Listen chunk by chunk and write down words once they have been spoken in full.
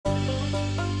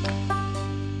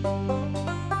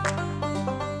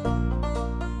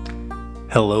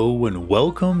Hello and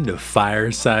welcome to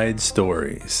Fireside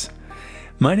Stories.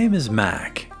 My name is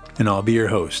Mac, and I'll be your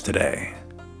host today.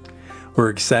 We're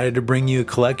excited to bring you a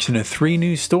collection of 3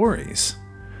 new stories.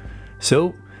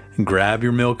 So, grab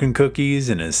your milk and cookies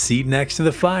and a seat next to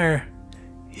the fire.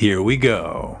 Here we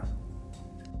go.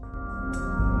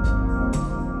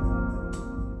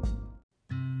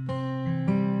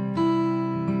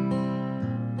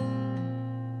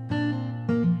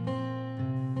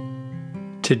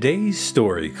 Today's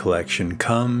story collection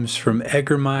comes from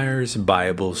Eggermeyer's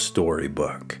Bible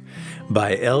Storybook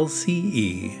by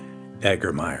L.C.E.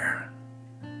 Eggermeyer.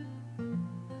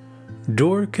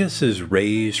 Dorcas is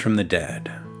raised from the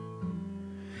dead.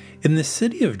 In the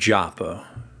city of Joppa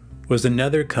was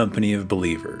another company of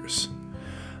believers.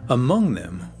 Among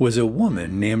them was a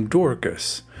woman named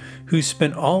Dorcas, who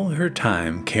spent all her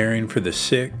time caring for the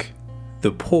sick,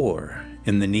 the poor,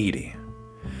 and the needy.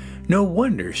 No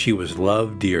wonder she was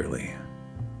loved dearly.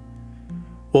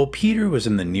 While Peter was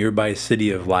in the nearby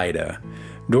city of Lydda,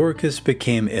 Dorcas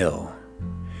became ill.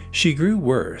 She grew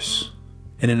worse,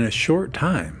 and in a short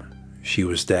time, she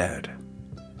was dead.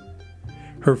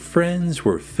 Her friends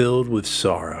were filled with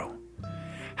sorrow.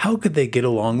 How could they get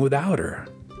along without her?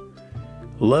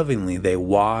 Lovingly, they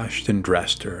washed and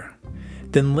dressed her,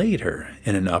 then laid her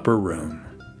in an upper room.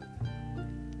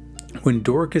 When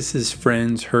Dorcas's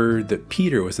friends heard that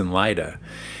Peter was in Lydda,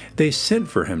 they sent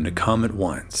for him to come at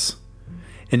once.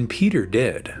 And Peter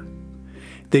did.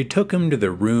 They took him to the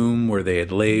room where they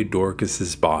had laid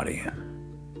Dorcas's body.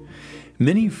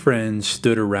 Many friends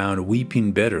stood around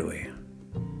weeping bitterly.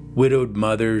 Widowed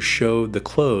mothers showed the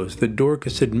clothes that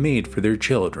Dorcas had made for their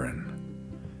children.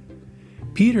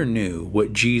 Peter knew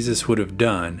what Jesus would have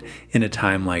done in a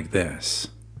time like this.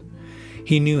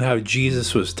 He knew how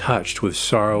Jesus was touched with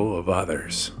sorrow of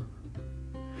others.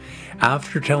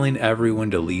 After telling everyone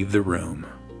to leave the room,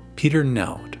 Peter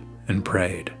knelt and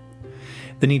prayed.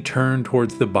 Then he turned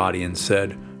towards the body and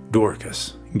said,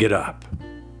 "Dorcas, get up."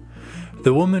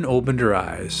 The woman opened her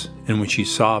eyes, and when she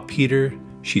saw Peter,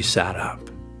 she sat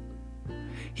up.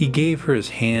 He gave her his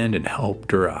hand and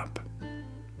helped her up.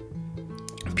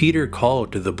 Peter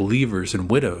called to the believers and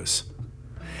widows.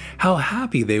 How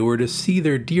happy they were to see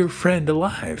their dear friend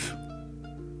alive.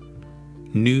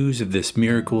 News of this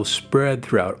miracle spread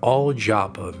throughout all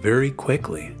Joppa very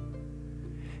quickly.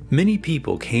 Many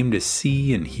people came to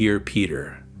see and hear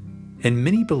Peter, and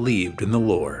many believed in the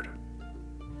Lord.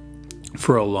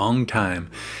 For a long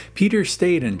time, Peter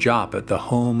stayed in Joppa at the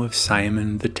home of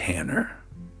Simon the tanner.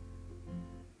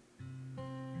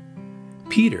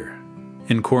 Peter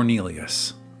and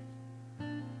Cornelius.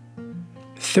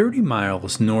 30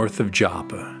 miles north of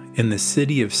Joppa, in the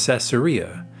city of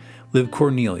Caesarea, lived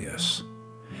Cornelius,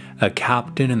 a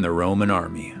captain in the Roman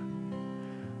army.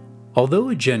 Although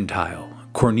a Gentile,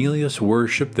 Cornelius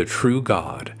worshipped the true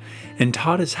God and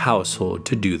taught his household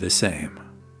to do the same.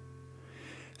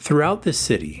 Throughout the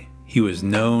city, he was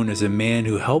known as a man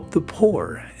who helped the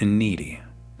poor and needy.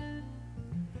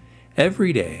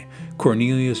 Every day,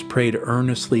 Cornelius prayed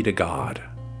earnestly to God.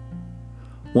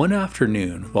 One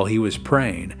afternoon, while he was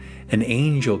praying, an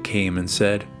angel came and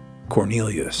said,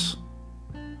 "Cornelius."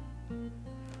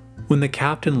 When the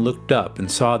captain looked up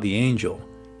and saw the angel,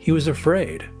 he was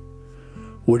afraid.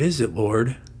 "What is it,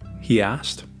 Lord?" he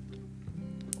asked.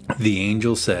 The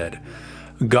angel said,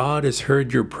 "God has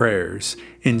heard your prayers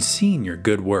and seen your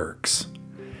good works.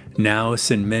 Now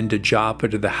send men to Joppa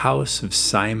to the house of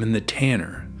Simon the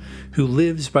tanner, who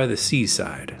lives by the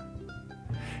seaside.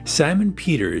 Simon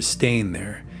Peter is staying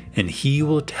there, and he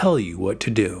will tell you what to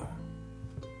do."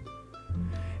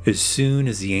 As soon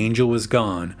as the angel was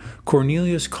gone,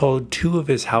 Cornelius called 2 of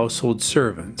his household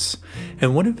servants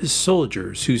and one of his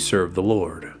soldiers who served the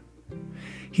Lord.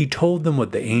 He told them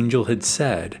what the angel had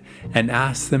said and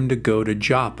asked them to go to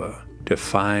Joppa to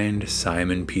find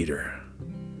Simon Peter.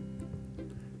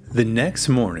 The next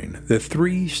morning, the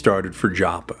 3 started for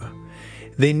Joppa.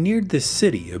 They neared the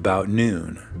city about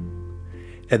noon.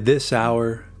 At this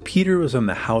hour, Peter was on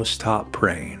the housetop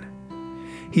praying.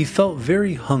 He felt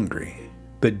very hungry,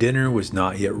 but dinner was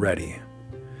not yet ready.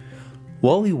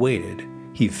 While he waited,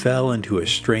 he fell into a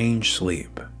strange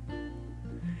sleep.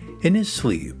 In his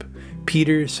sleep,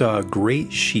 Peter saw a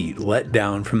great sheet let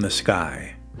down from the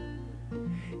sky.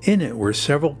 In it were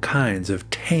several kinds of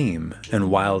tame and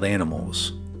wild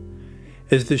animals.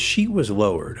 As the sheet was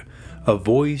lowered, a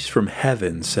voice from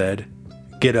heaven said,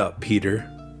 "Get up, Peter,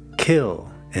 kill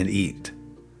and eat."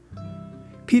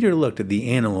 Peter looked at the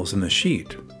animals in the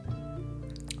sheet.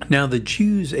 Now the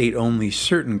Jews ate only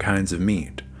certain kinds of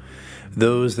meat.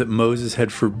 Those that Moses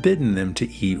had forbidden them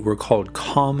to eat were called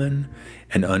common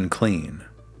and unclean.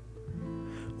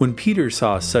 When Peter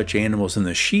saw such animals in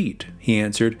the sheet, he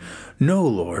answered, "No,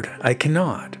 Lord, I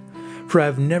cannot, for I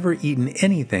have never eaten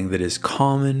anything that is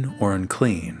common or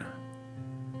unclean."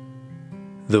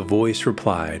 The voice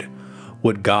replied,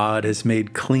 "What God has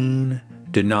made clean,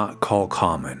 do not call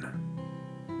common."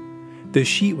 The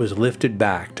sheet was lifted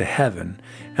back to heaven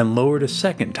and lowered a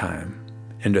second time,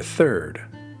 and a third.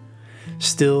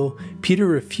 Still, Peter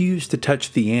refused to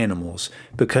touch the animals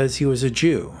because he was a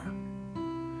Jew.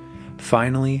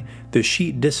 Finally, the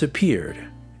sheet disappeared,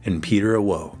 and Peter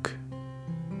awoke.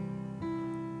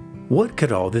 What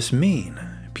could all this mean?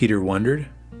 Peter wondered.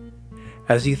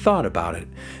 As he thought about it,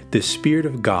 the Spirit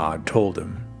of God told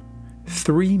him,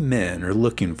 "3 men are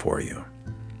looking for you.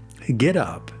 Get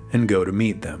up and go to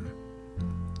meet them.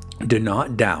 Do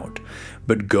not doubt,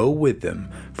 but go with them,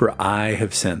 for I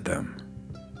have sent them."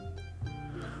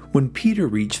 When Peter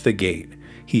reached the gate,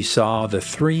 he saw the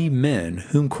 3 men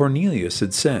whom Cornelius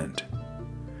had sent.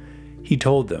 He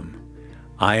told them,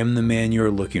 "I am the man you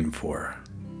are looking for.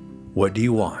 What do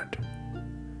you want?"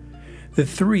 The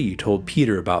 3 told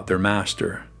Peter about their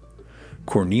master,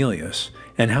 Cornelius,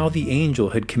 and how the angel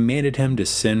had commanded him to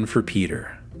send for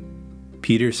Peter.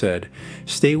 Peter said,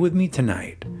 "Stay with me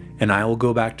tonight, and I will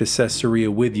go back to Caesarea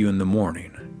with you in the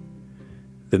morning."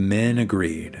 The men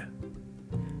agreed.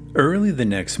 Early the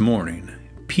next morning,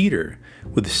 Peter,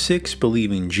 with 6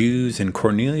 believing Jews and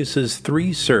Cornelius's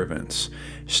 3 servants,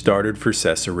 started for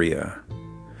Caesarea.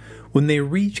 When they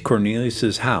reached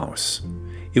Cornelius's house,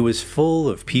 it was full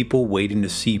of people waiting to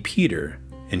see Peter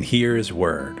and hear his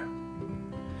word.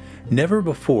 Never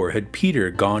before had Peter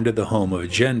gone to the home of a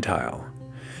Gentile.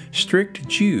 Strict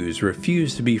Jews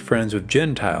refused to be friends with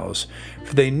Gentiles,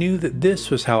 for they knew that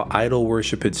this was how idol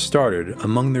worship had started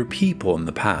among their people in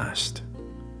the past.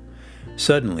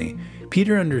 Suddenly,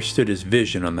 Peter understood his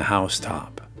vision on the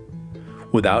housetop.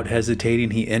 Without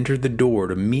hesitating, he entered the door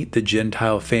to meet the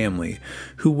Gentile family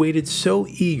who waited so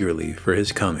eagerly for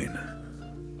his coming.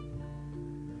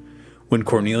 When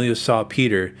Cornelius saw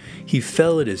Peter, he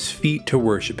fell at his feet to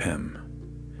worship him.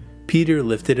 Peter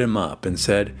lifted him up and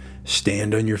said,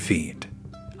 "Stand on your feet.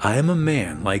 I am a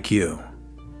man like you."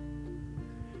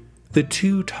 The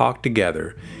 2 talked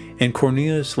together, and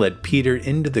Cornelius led Peter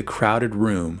into the crowded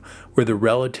room where the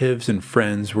relatives and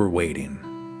friends were waiting.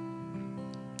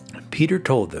 Peter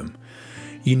told them,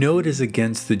 "You know it is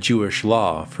against the Jewish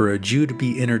law for a Jew to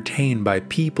be entertained by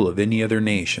people of any other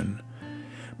nation.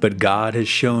 But God has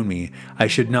shown me I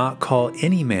should not call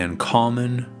any man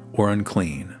common or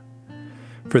unclean.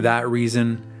 For that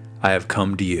reason, I have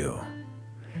come to you.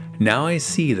 Now I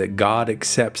see that God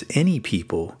accepts any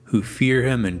people who fear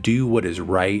him and do what is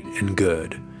right and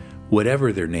good,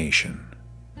 whatever their nation."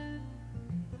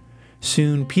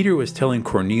 Soon Peter was telling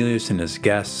Cornelius and his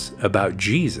guests about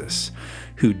Jesus,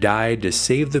 who died to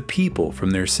save the people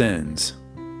from their sins.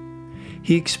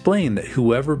 He explained that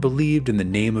whoever believed in the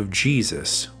name of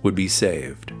Jesus would be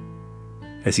saved.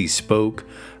 As he spoke,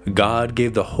 God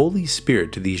gave the Holy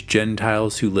Spirit to these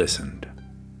Gentiles who listened.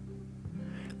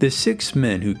 The 6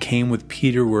 men who came with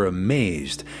Peter were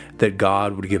amazed that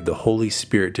God would give the Holy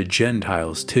Spirit to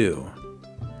Gentiles too.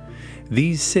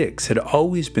 These 6 had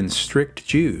always been strict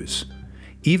Jews,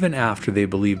 even after they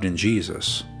believed in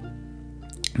Jesus.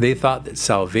 They thought that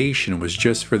salvation was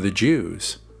just for the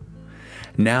Jews.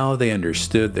 Now they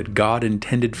understood that God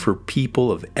intended for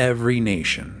people of every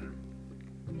nation.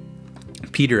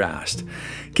 Peter asked,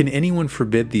 "Can anyone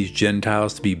forbid these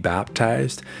Gentiles to be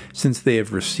baptized, since they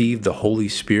have received the Holy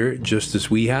Spirit just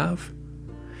as we have?"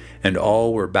 And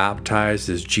all were baptized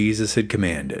as Jesus had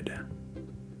commanded.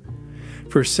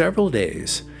 For several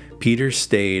days, Peter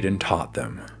stayed and taught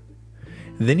them.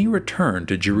 Then he returned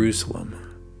to Jerusalem.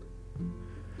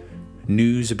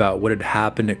 News about what had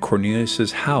happened at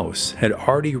Cornelius' house had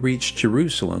already reached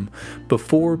Jerusalem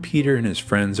before Peter and his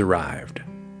friends arrived.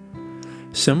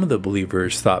 Some of the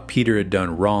believers thought Peter had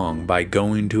done wrong by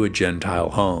going to a Gentile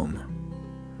home.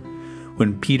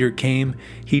 When Peter came,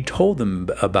 he told them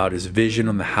about his vision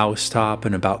on the housetop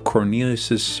and about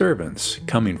Cornelius' servants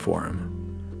coming for him.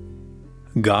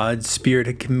 God's Spirit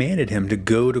had commanded him to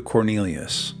go to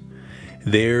Cornelius.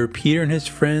 There, Peter and his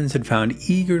friends had found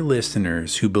eager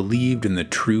listeners who believed in the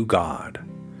true God.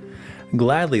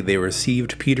 Gladly they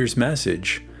received Peter's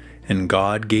message, and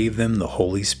God gave them the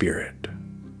Holy Spirit.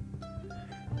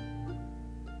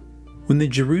 When the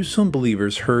Jerusalem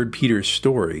believers heard Peter's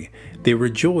story, they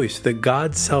rejoiced that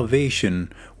God's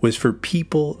salvation was for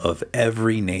people of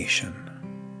every nation.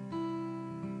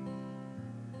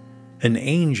 An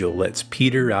angel lets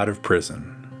Peter out of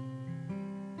prison.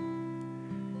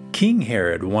 King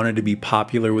Herod wanted to be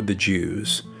popular with the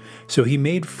Jews, so he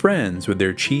made friends with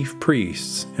their chief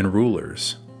priests and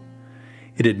rulers.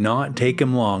 It did not take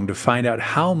him long to find out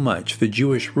how much the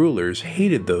Jewish rulers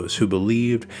hated those who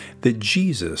believed that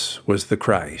Jesus was the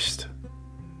Christ.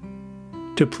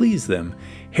 To please them,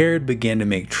 Herod began to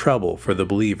make trouble for the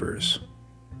believers.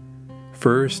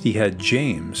 First, he had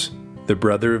James, the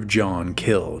brother of John,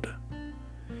 killed.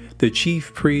 The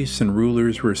chief priests and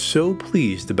rulers were so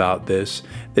pleased about this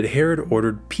that Herod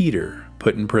ordered Peter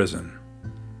put in prison.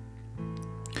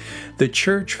 The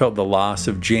church felt the loss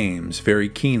of James very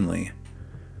keenly.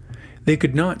 They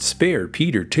could not spare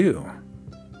Peter too.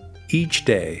 Each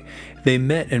day, they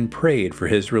met and prayed for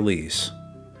his release.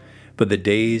 But the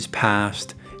days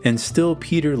passed, and still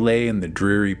Peter lay in the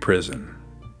dreary prison.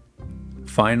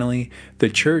 Finally, the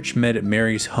church met at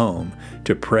Mary's home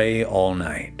to pray all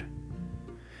night.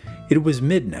 It was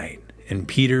midnight, and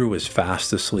Peter was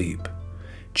fast asleep,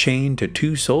 chained to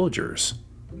 2 soldiers.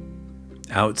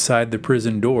 Outside the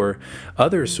prison door,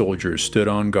 other soldiers stood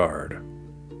on guard.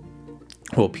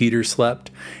 While Peter slept,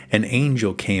 an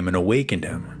angel came and awakened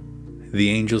him. The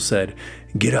angel said,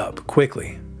 "Get up,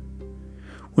 quickly."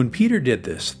 When Peter did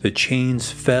this, the chains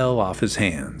fell off his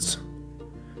hands.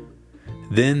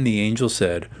 Then the angel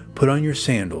said, "Put on your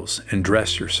sandals and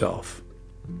dress yourself."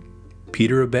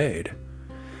 Peter obeyed.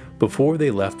 Before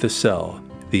they left the cell,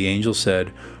 the angel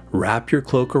said, "Wrap your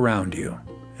cloak around you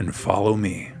and follow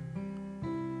me."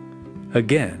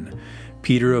 Again,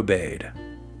 Peter obeyed.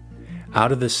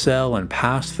 Out of the cell and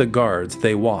past the guards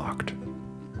they walked.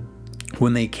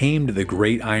 When they came to the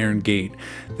great iron gate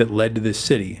that led to the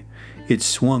city, it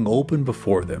swung open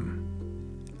before them.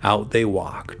 Out they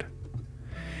walked.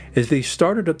 As they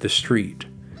started up the street,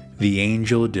 the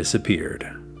angel disappeared.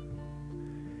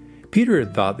 Peter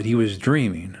had thought that he was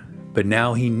dreaming, but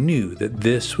now he knew that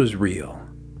this was real.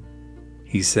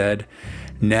 He said,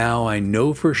 "Now I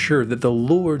know for sure that the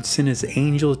Lord sent his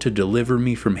angel to deliver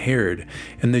me from Herod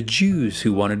and the Jews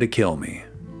who wanted to kill me."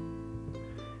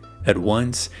 At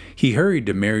once, he hurried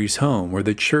to Mary's home where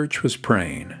the church was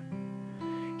praying.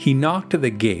 He knocked at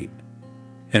the gate,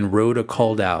 and Rhoda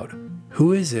called out,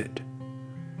 "Who is it?"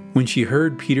 When she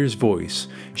heard Peter's voice,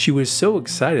 she was so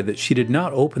excited that she did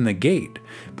not open the gate,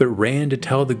 but ran to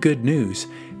tell the good news.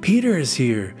 "Peter is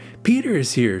here! Peter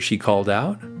is here!" she called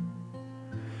out.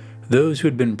 Those who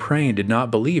had been praying did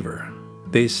not believe her.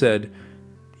 They said,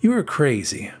 "You are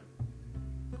crazy."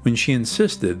 When she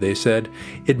insisted, they said,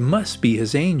 "It must be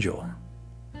his angel."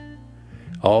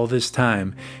 All this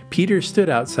time, Peter stood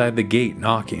outside the gate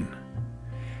knocking.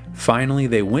 Finally,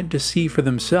 they went to see for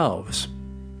themselves.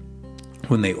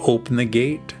 When they opened the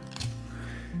gate,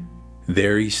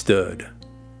 there he stood.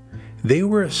 They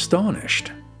were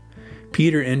astonished.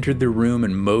 Peter entered the room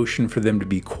and motioned for them to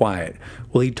be quiet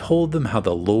while he told them how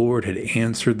the Lord had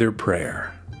answered their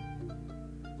prayer.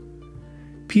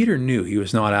 Peter knew he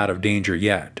was not out of danger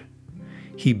yet.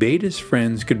 He bade his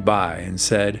friends goodbye and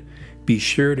said, "Be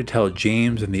sure to tell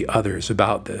James and the others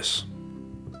about this."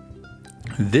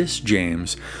 This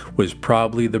James was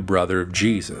probably the brother of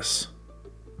Jesus.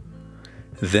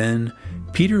 Then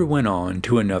Peter went on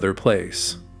to another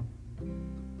place.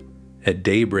 At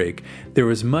daybreak, there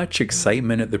was much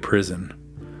excitement at the prison.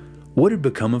 What had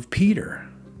become of Peter?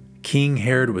 King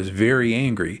Herod was very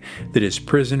angry that his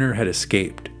prisoner had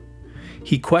escaped.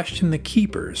 He questioned the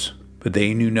keepers, but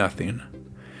they knew nothing.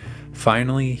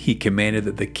 Finally, he commanded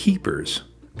that the keepers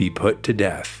be put to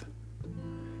death.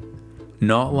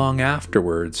 Not long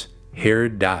afterwards,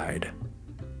 Herod died.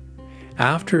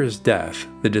 After his death,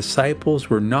 the disciples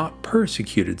were not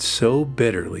persecuted so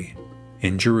bitterly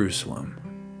in Jerusalem.